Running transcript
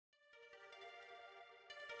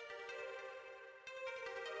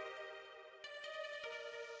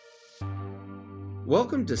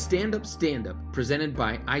Welcome to Stand Up, presented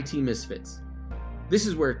by IT Misfits. This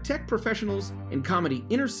is where tech professionals and comedy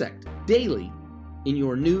intersect daily in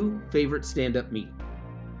your new favorite stand-up meeting.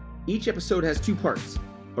 Each episode has two parts,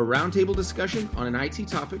 a roundtable discussion on an IT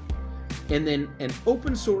topic, and then an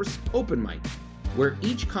open source open mic, where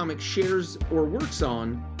each comic shares or works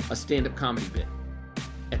on a stand-up comedy bit.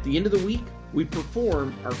 At the end of the week, we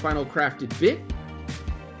perform our final crafted bit.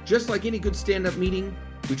 Just like any good stand-up meeting,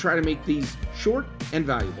 we try to make these short and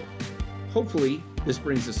valuable. Hopefully, this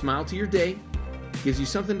brings a smile to your day, gives you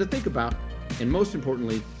something to think about, and most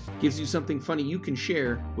importantly, gives you something funny you can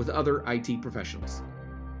share with other IT professionals.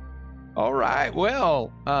 All right.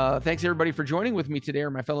 Well, thanks everybody for joining with me today,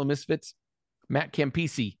 are my fellow misfits, Matt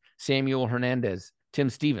Campisi, Samuel Hernandez, Tim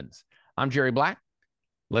Stevens. I'm Jerry Black.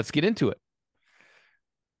 Let's get into it.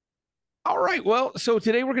 All right. Well, so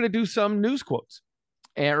today we're going to do some news quotes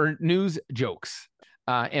or news jokes.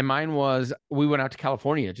 And mine was, we went out to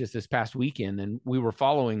California just this past weekend and we were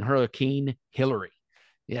following Hurricane Hillary.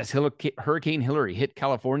 Yes, Hurricane Hillary hit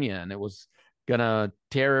California and it was going to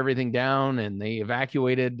tear everything down, and they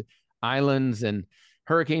evacuated islands. And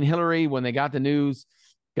Hurricane Hillary, when they got the news,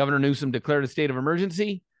 Governor Newsom declared a state of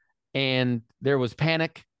emergency and there was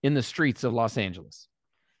panic in the streets of Los Angeles.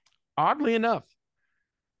 Oddly enough,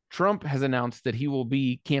 Trump has announced that he will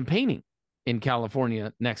be campaigning in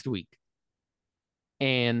California next week.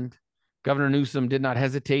 And Governor Newsom did not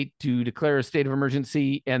hesitate to declare a state of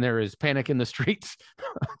emergency, and there is panic in the streets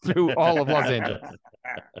through all of Los Angeles.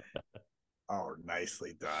 Oh,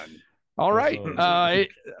 nicely done. All right.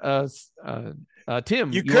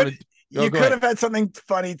 Tim, you could have had something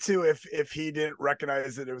funny too if he didn't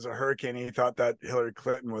recognize that it was a hurricane. He thought that Hillary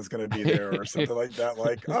Clinton was going to be there or something like that.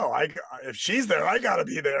 Like, oh, if she's there, I got to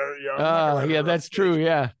be there. You know, yeah, that's true.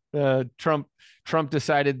 Yeah. Trump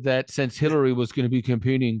decided that since Hillary was going to be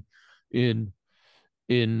campaigning in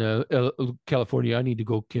California, I need to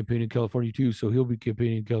go campaign in California too. So he'll be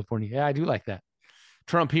campaigning in California. Yeah, I do like that.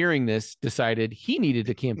 Trump, hearing this, decided he needed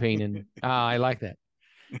to campaign in. I like that.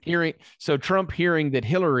 Trump, hearing that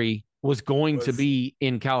Hillary was going to be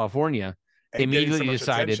in California, immediately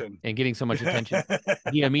decided, and getting so much attention,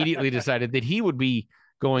 he immediately decided that he would be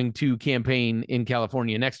going to campaign in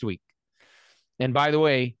California next week. And by the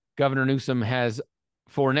way, Governor Newsom has,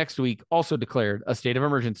 for next week, also declared a state of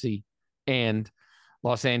emergency, and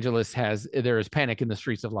Los Angeles there is panic in the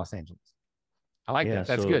streets of Los Angeles. I like that.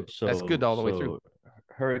 That's good. That's good all the way through.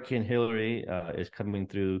 Hurricane Hillary is coming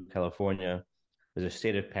through California. There's a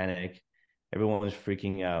state of panic. Everyone is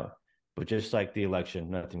freaking out. But just like the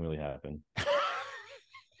election, nothing really happened.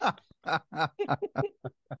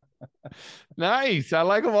 Nice. I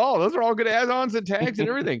like them all. Those are all good add-ons and tags and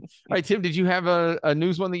everything. All right, Tim, did you have a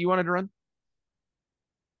news one that you wanted to run?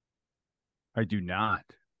 I do not.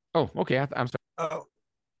 Oh, okay. I'm sorry. Oh,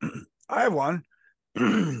 I have one.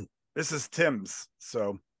 This is Tim's.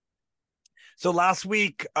 So last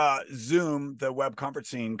week, Zoom, the web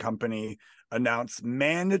conferencing company, announced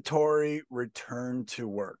mandatory return to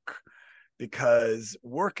work, because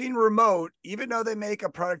working remote, even though they make a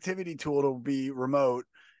productivity tool to be remote,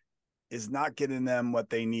 is not getting them what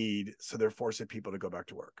they need. So they're forcing people to go back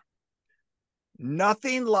to work.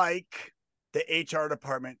 Nothing like the HR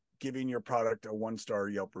department giving your product a 1-star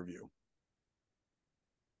Yelp review.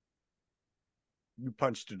 You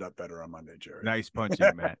punched it up better on Monday, Jerry. Nice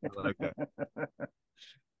punching, Matt. I like that.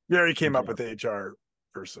 Jerry came up with the HR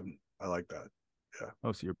person. I like that. Yeah.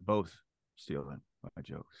 Oh, so you're both stealing my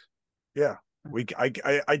jokes. Yeah.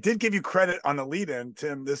 I did give you credit on the lead-in,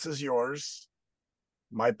 Tim. This is yours.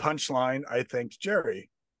 My punchline, I thanked Jerry.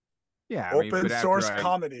 Yeah. Open source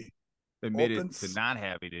comedy. Admitted to not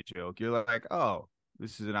having a joke. You're like, oh,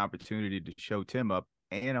 this is an opportunity to show Tim up,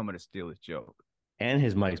 and I'm going to steal his joke. And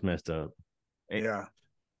his mic's messed up. Yeah.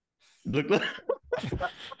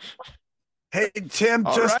 Hey, Tim,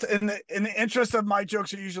 all just right. in the interest of, my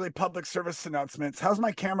jokes are usually public service announcements. How's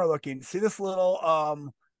my camera looking? See this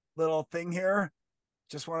little thing here?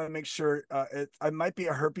 Just want to make sure it might be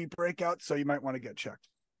a herpes breakout, so you might want to get checked.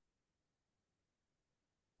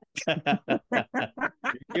 You're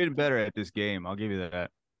getting better at this game. I'll give you that.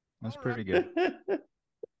 That's pretty good.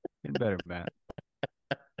 Getting better, Matt.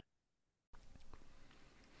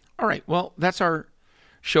 All right. Well, that's our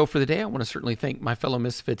show for the day. I want to certainly thank my fellow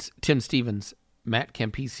misfits, Tim Stevens, Matt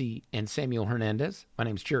Campisi, and Samuel Hernandez. My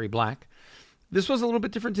name's Jerry Black. This was a little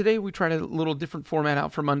bit different today. We tried a little different format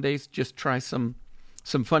out for Mondays. Just try some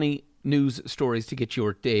funny news stories to get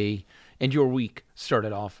your day and your week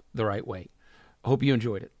started off the right way. I hope you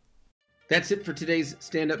enjoyed it. That's it for today's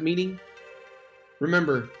stand-up meeting.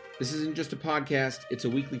 Remember, this isn't just a podcast. It's a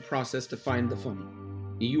weekly process to find the funny.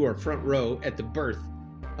 you are front row at the birth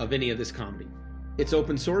of any of this comedy. It's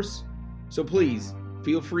open source, so please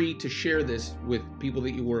feel free to share this with people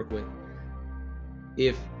that you work with.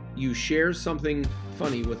 If you share something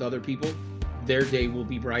funny with other people, their day will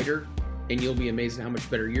be brighter, and you'll be amazed at how much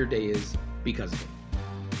better your day is because of it.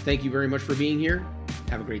 Thank you very much for being here.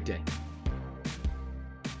 Have a great day.